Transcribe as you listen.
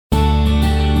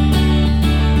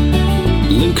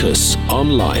Lucas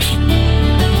on Life.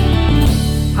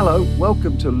 Hello,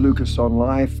 welcome to Lucas on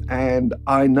Life, and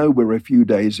I know we're a few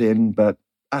days in, but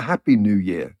a happy new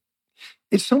year.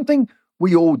 It's something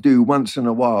we all do once in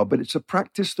a while, but it's a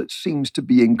practice that seems to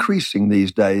be increasing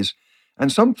these days,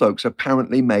 and some folks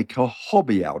apparently make a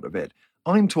hobby out of it.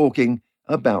 I'm talking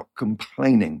about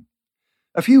complaining.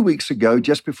 A few weeks ago,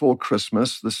 just before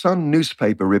Christmas, the Sun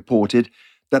newspaper reported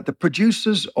that the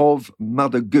producers of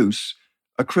Mother Goose,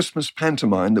 a Christmas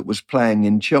pantomime that was playing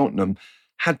in Cheltenham,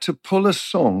 had to pull a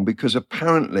song because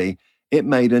apparently it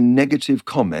made a negative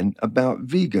comment about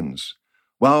vegans.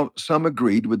 While some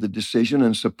agreed with the decision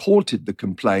and supported the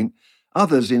complaint,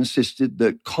 others insisted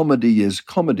that comedy is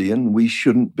comedy and we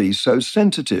shouldn't be so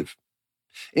sensitive.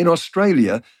 In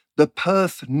Australia, the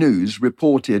Perth News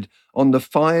reported on the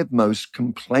 5 most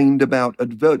complained about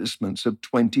advertisements of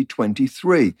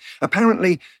 2023.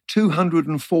 Apparently,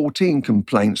 214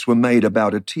 complaints were made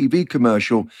about a TV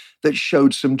commercial that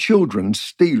showed some children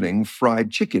stealing fried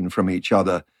chicken from each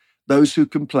other. Those who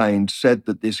complained said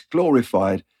that this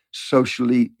glorified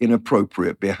socially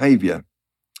inappropriate behavior.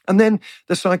 And then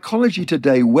the Psychology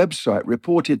Today website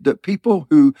reported that people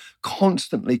who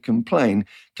constantly complain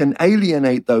can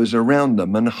alienate those around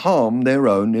them and harm their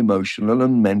own emotional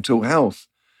and mental health.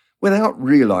 Without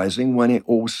realizing when it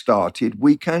all started,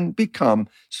 we can become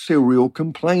serial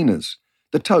complainers.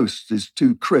 The toast is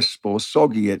too crisp or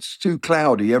soggy, it's too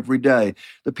cloudy every day.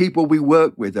 The people we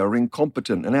work with are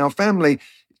incompetent, and our family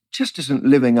just isn't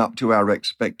living up to our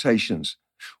expectations.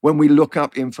 When we look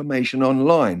up information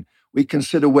online, we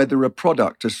consider whether a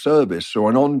product, a service, or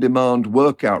an on-demand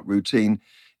workout routine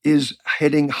is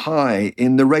heading high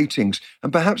in the ratings.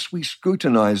 And perhaps we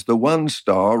scrutinize the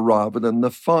 1-star rather than the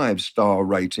 5-star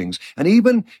ratings. And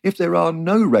even if there are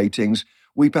no ratings,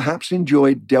 we perhaps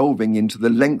enjoy delving into the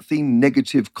lengthy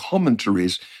negative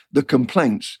commentaries, the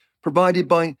complaints provided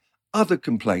by other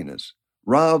complainers,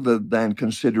 rather than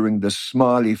considering the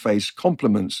smiley face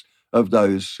compliments of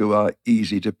those who are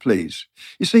easy to please.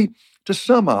 You see, to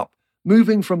sum up,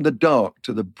 moving from the dark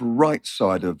to the bright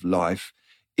side of life,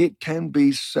 it can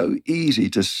be so easy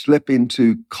to slip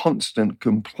into constant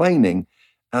complaining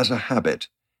as a habit.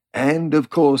 And,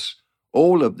 of course,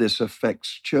 all of this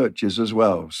affects churches as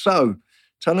well. So,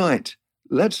 tonight,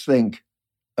 let's think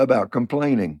about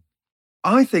complaining.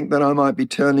 I think that I might be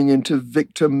turning into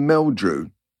Victor Meldrew.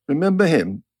 Remember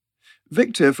him?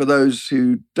 Victor, for those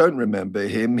who don't remember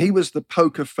him, he was the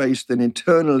poker-faced and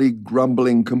eternally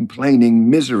grumbling, complaining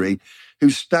misery who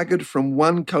staggered from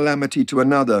one calamity to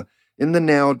another in the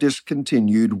now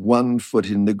discontinued 1 foot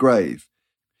in the grave.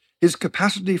 His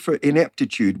capacity for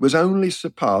ineptitude was only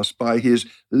surpassed by his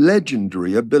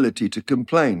legendary ability to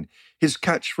complain. His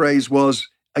catchphrase was,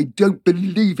 "I don't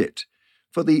believe it."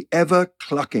 For the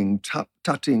ever-clucking,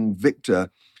 tut-tutting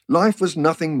Victor, life was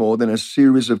nothing more than a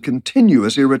series of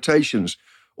continuous irritations,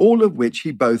 all of which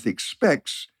he both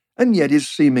expects and yet is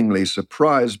seemingly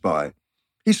surprised by.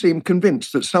 He seemed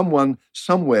convinced that someone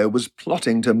somewhere was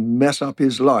plotting to mess up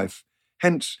his life,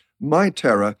 hence my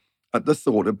terror at the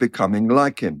thought of becoming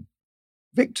like him.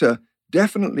 Victor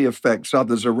definitely affects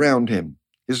others around him.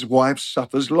 His wife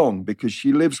suffers long because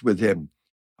she lives with him.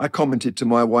 I commented to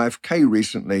my wife Kay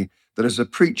recently that as a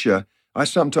preacher, I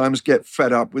sometimes get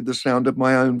fed up with the sound of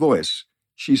my own voice.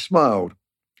 She smiled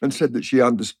and said that she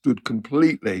understood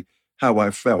completely how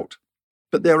I felt.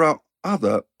 But there are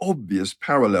other obvious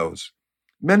parallels.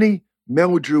 Many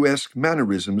Meldrew-esque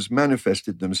mannerisms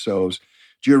manifested themselves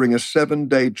during a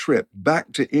 7-day trip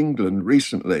back to England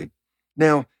recently.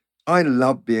 Now, I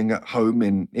love being at home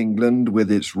in England with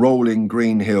its rolling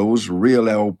green hills, real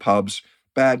ale pubs,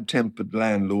 bad-tempered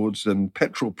landlords, and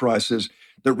petrol prices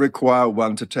that require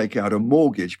one to take out a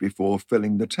mortgage before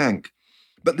filling the tank.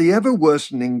 But the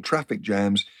ever-worsening traffic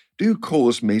jams do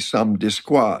cause me some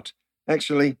disquiet.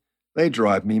 Actually, they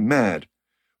drive me mad.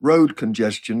 Road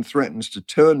congestion threatens to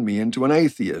turn me into an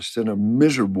atheist, and a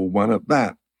miserable one at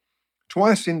that.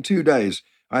 Twice in 2 days,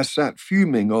 I sat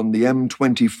fuming on the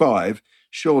M25,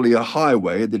 surely a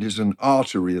highway that is an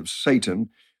artery of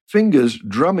Satan, fingers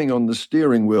drumming on the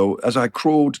steering wheel as I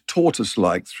crawled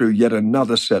tortoise-like through yet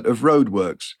another set of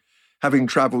roadworks. Having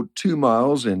travelled 2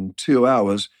 miles in 2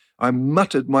 hours, I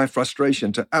muttered my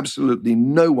frustration to absolutely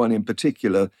no one in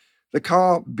particular, the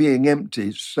car being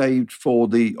empty save for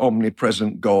the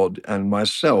omnipresent God and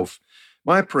myself.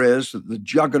 My prayers that the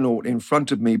juggernaut in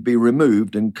front of me be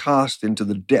removed and cast into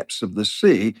the depths of the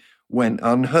sea went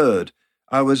unheard.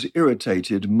 I was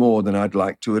irritated more than I'd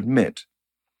like to admit.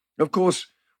 Of course,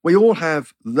 we all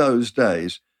have those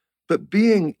days, but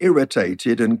being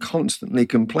irritated and constantly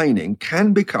complaining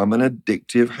can become an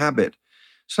addictive habit.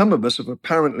 Some of us have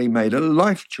apparently made a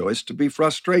life choice to be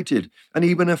frustrated and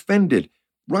even offended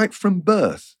right from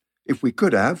birth. If we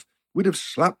could have, we'd have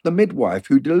slapped the midwife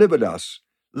who delivered us.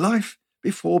 Life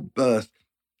before birth.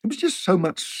 It was just so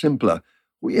much simpler.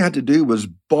 All you had to do was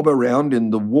bob around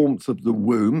in the warmth of the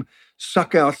womb,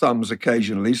 suck our thumbs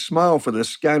occasionally, smile for the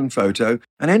scan photo,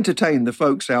 and entertain the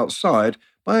folks outside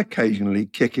by occasionally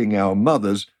kicking our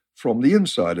mothers from the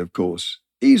inside, of course.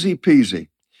 Easy peasy.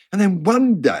 And then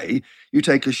one day you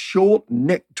take a short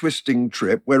neck-twisting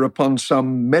trip whereupon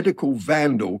some medical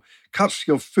vandal cuts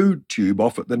your food tube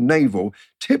off at the navel,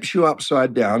 tips you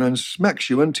upside down and smacks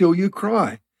you until you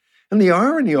cry. And the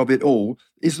irony of it all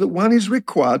is that one is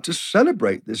required to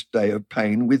celebrate this day of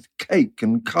pain with cake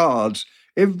and cards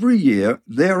every year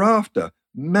thereafter.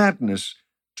 Madness,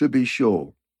 to be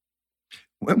sure.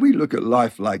 When we look at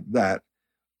life like that,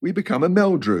 we become a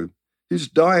Meldrew. His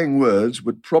dying words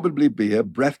would probably be a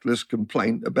breathless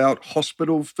complaint about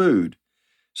hospital food.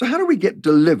 So how do we get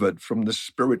delivered from the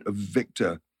spirit of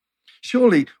Victor?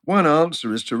 Surely one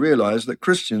answer is to realize that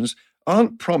Christians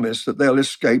aren't promised that they'll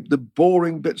escape the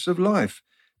boring bits of life.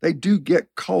 They do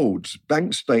get colds,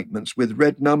 bank statements with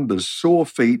red numbers, sore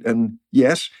feet, and,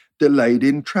 yes, delayed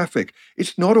in traffic.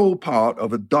 It's not all part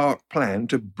of a dark plan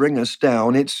to bring us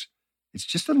down. It's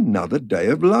just another day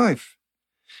of life.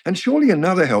 And surely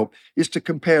another help is to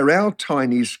compare our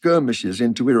tiny skirmishes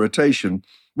into irritation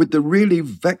with the really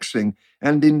vexing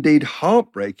and indeed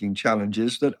heartbreaking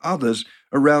challenges that others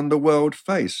around the world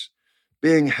face.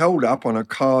 Being held up on a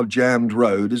car-jammed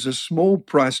road is a small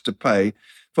price to pay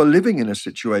for living in a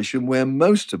situation where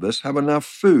most of us have enough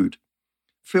food.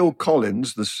 Phil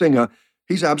Collins, the singer,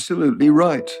 he's absolutely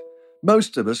right.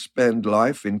 Most of us spend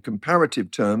life, in comparative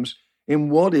terms, in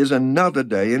what is another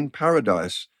day in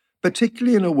paradise,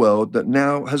 particularly in a world that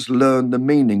now has learned the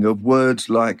meaning of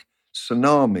words like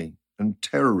tsunami and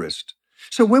terrorist.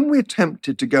 So when we're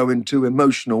tempted to go into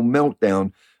emotional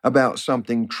meltdown about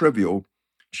something trivial,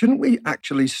 shouldn't we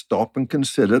actually stop and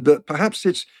consider that perhaps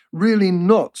it's really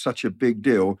not such a big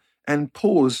deal and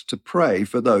pause to pray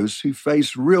for those who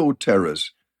face real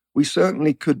terrors? We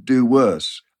certainly could do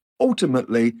worse.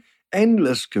 Ultimately,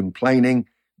 endless complaining,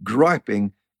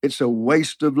 griping, it's a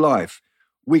waste of life.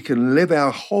 We can live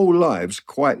our whole lives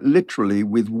quite literally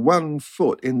with one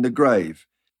foot in the grave.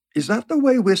 Is that the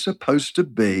way we're supposed to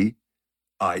be?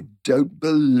 I don't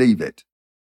believe it.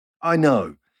 I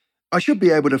know. I should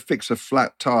be able to fix a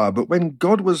flat tire, but when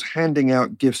God was handing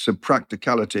out gifts of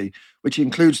practicality, which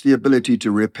includes the ability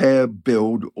to repair,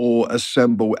 build, or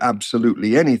assemble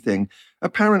absolutely anything,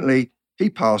 apparently he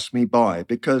passed me by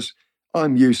because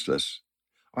I'm useless.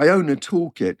 I own a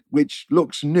toolkit which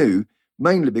looks new,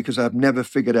 mainly because I've never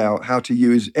figured out how to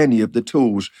use any of the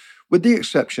tools, with the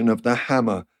exception of the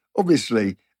hammer.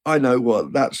 Obviously, I know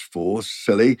what that's for,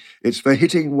 silly. It's for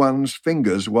hitting one's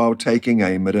fingers while taking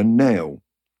aim at a nail.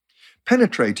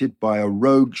 Penetrated by a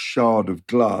rogue shard of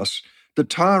glass, the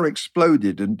tire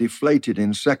exploded and deflated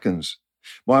in seconds.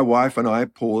 My wife and I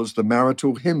paused the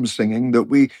marital hymn singing that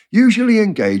we usually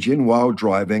engage in while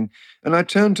driving, and I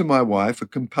turned to my wife, a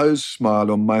composed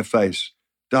smile on my face.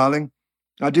 Darling,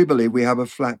 I do believe we have a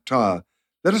flat tire.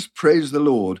 Let us praise the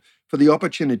Lord for the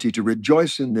opportunity to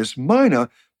rejoice in this minor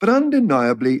but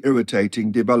undeniably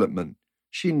irritating development.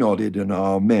 She nodded an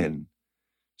amen.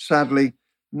 Sadly,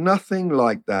 nothing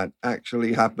like that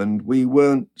actually happened. We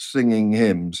weren't singing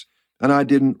hymns, and I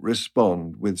didn't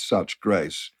respond with such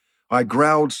grace. I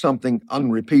growled something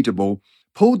unrepeatable,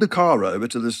 pulled the car over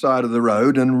to the side of the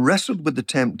road, and wrestled with the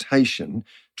temptation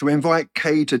to invite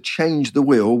Kay to change the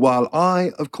wheel while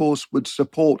I, of course, would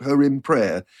support her in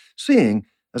prayer, seeing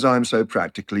as I'm so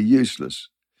practically useless.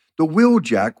 The wheel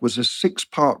jack was a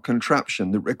 6-part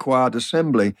contraption that required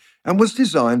assembly and was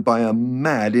designed by a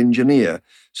mad engineer,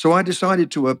 so I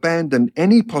decided to abandon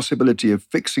any possibility of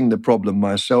fixing the problem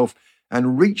myself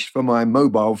and reached for my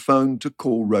mobile phone to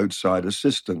call roadside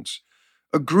assistance.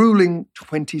 A grueling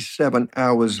 27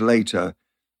 hours later,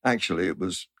 actually it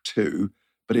was 2,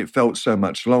 but it felt so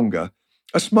much longer,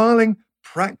 a smiling,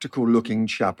 practical-looking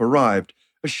chap arrived,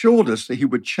 assured us that he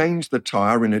would change the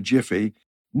tire in a jiffy,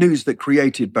 news that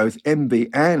created both envy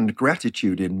and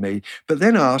gratitude in me, but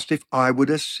then asked if I would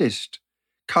assist.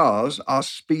 Cars are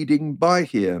speeding by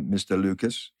here, Mr.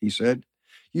 Lucas, he said.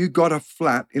 You got a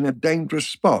flat in a dangerous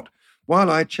spot.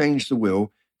 While I change the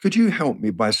wheel, could you help me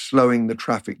by slowing the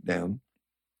traffic down?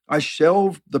 I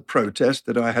shelved the protest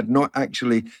that I had not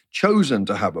actually chosen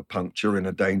to have a puncture in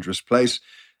a dangerous place,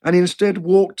 and instead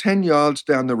walked 10 yards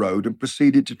down the road and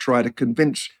proceeded to try to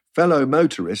convince fellow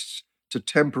motorists to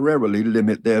temporarily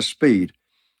limit their speed.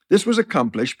 This was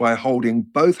accomplished by holding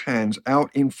both hands out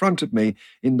in front of me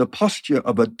in the posture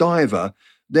of a diver,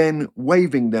 then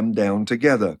waving them down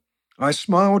together. I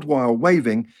smiled while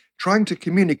waving, trying to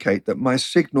communicate that my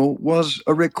signal was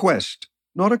a request,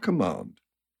 not a command.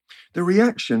 The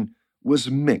reaction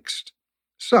was mixed.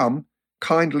 Some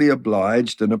kindly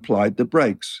obliged and applied the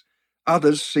brakes.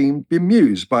 Others seemed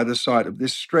bemused by the sight of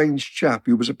this strange chap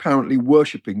who was apparently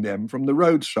worshipping them from the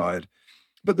roadside.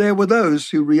 But there were those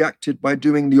who reacted by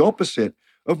doing the opposite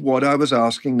of what I was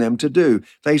asking them to do.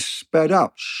 They sped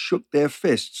up, shook their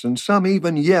fists, and some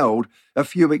even yelled a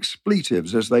few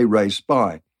expletives as they raced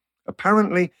by.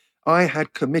 Apparently, I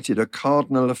had committed a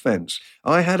cardinal offence.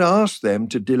 I had asked them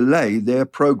to delay their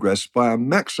progress by a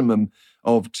maximum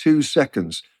of 2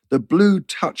 seconds. The blue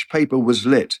touch paper was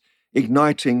lit,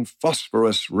 igniting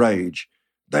phosphorus rage.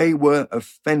 They were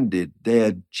offended,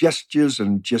 their gestures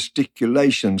and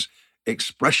gesticulations,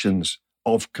 expressions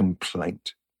of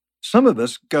complaint. Some of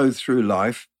us go through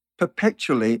life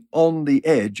perpetually on the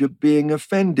edge of being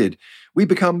offended. We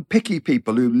become picky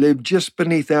people who live just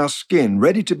beneath our skin,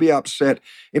 ready to be upset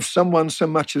if someone so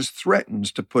much as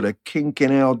threatens to put a kink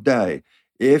in our day,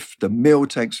 if the meal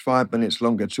takes 5 minutes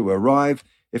longer to arrive,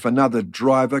 if another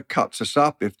driver cuts us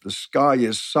up, if the sky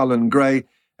is sullen grey,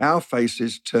 our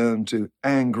faces turn to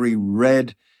angry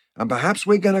red, and perhaps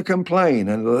we're going to complain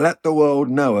and let the world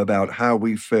know about how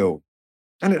we feel.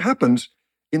 And it happens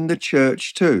in the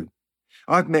church too.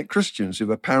 I've met Christians who've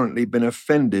apparently been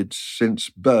offended since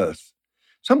birth.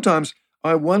 Sometimes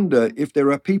I wonder if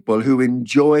there are people who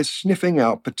enjoy sniffing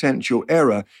out potential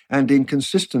error and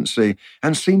inconsistency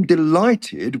and seem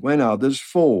delighted when others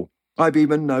fall. I've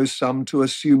even known some to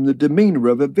assume the demeanour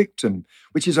of a victim,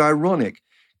 which is ironic,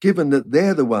 given that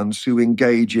they're the ones who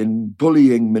engage in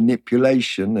bullying,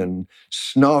 manipulation, and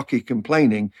snarky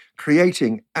complaining,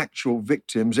 creating actual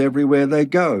victims everywhere they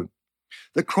go.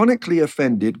 The chronically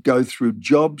offended go through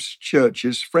jobs,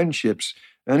 churches, friendships,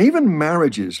 and even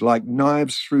marriages like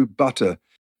knives through butter.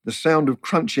 The sound of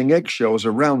crunching eggshells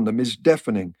around them is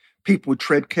deafening. People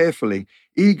tread carefully,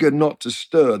 eager not to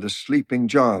stir the sleeping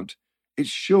giant. It's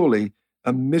surely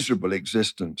a miserable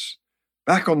existence.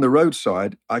 Back on the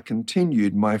roadside, I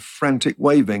continued my frantic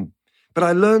waving, but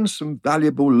I learned some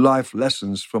valuable life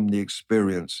lessons from the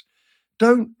experience.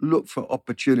 Don't look for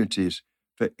opportunities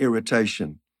for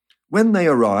irritation. When they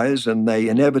arise, and they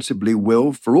inevitably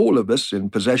will for all of us in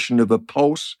possession of a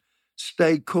pulse,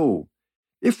 stay cool.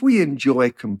 If we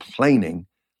enjoy complaining,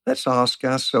 let's ask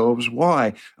ourselves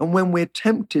why. And when we're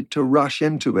tempted to rush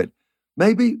into it,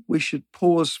 maybe we should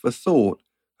pause for thought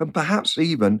and perhaps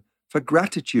even for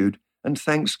gratitude and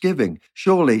thanksgiving.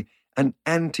 Surely an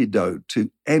antidote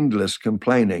to endless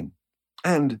complaining.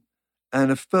 And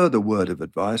a further word of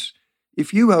advice,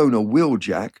 if you own a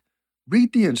wheeljack,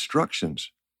 read the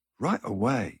instructions right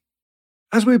away.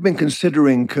 As we've been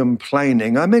considering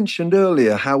complaining, I mentioned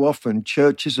earlier how often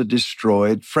churches are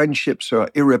destroyed, friendships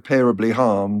are irreparably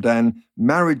harmed, and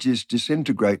marriages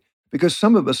disintegrate because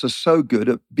some of us are so good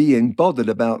at being bothered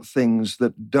about things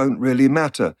that don't really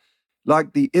matter.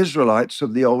 Like the Israelites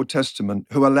of the Old Testament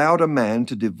who allowed a man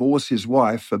to divorce his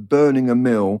wife for burning a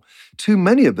mill, too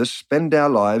many of us spend our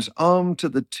lives armed to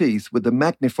the teeth with a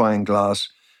magnifying glass,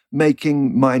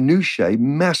 making minutiae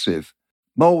massive.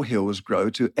 Molehills grow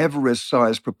to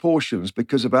Everest-sized proportions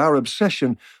because of our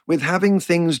obsession with having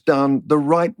things done the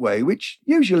right way, which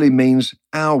usually means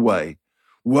our way.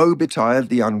 Woe betide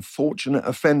the unfortunate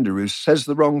offender who says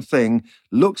the wrong thing,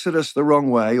 looks at us the wrong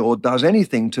way, or does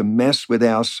anything to mess with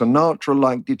our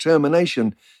Sinatra-like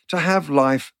determination to have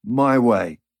life my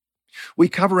way. We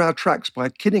cover our tracks by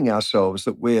kidding ourselves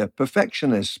that we're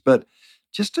perfectionists, but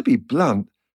just to be blunt,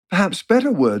 perhaps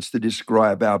better words to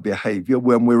describe our behavior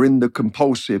when we're in the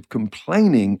compulsive,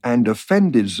 complaining, and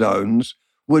offended zones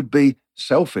would be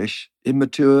selfish,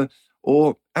 immature,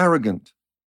 or arrogant.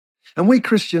 And we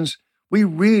Christians, we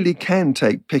really can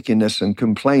take pickiness and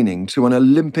complaining to an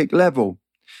Olympic level.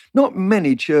 Not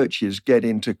many churches get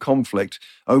into conflict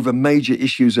over major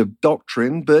issues of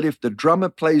doctrine, but if the drummer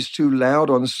plays too loud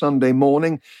on Sunday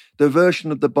morning, the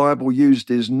version of the Bible used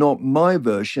is not my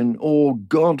version, or,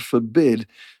 God forbid,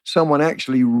 someone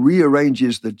actually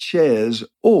rearranges the chairs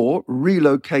or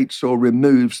relocates or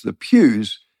removes the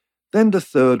pews, then the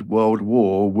Third World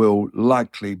War will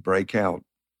likely break out.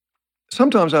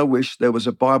 Sometimes I wish there was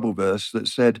a Bible verse that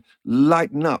said,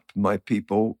 "Lighten up, my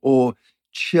people," or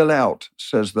 "Chill out,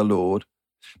 says the Lord."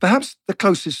 Perhaps the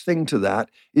closest thing to that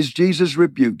is Jesus'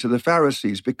 rebuke to the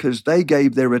Pharisees because they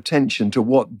gave their attention to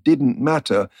what didn't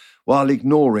matter while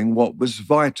ignoring what was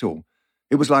vital.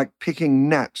 It was like picking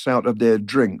gnats out of their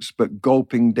drinks but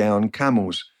gulping down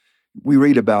camels. We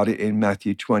read about it in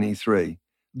Matthew 23.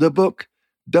 The book,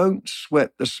 Don't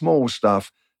Sweat the Small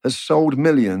Stuff, has sold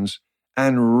millions,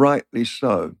 and rightly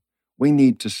so. We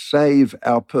need to save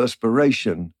our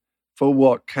perspiration for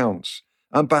what counts,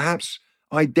 and perhaps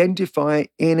identify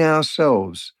in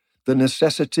ourselves the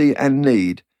necessity and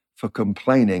need for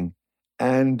complaining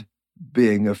and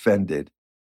being offended.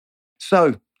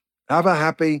 So, have a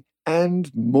happy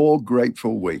and more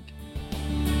grateful week.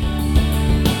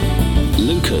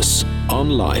 Lucas on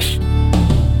Life.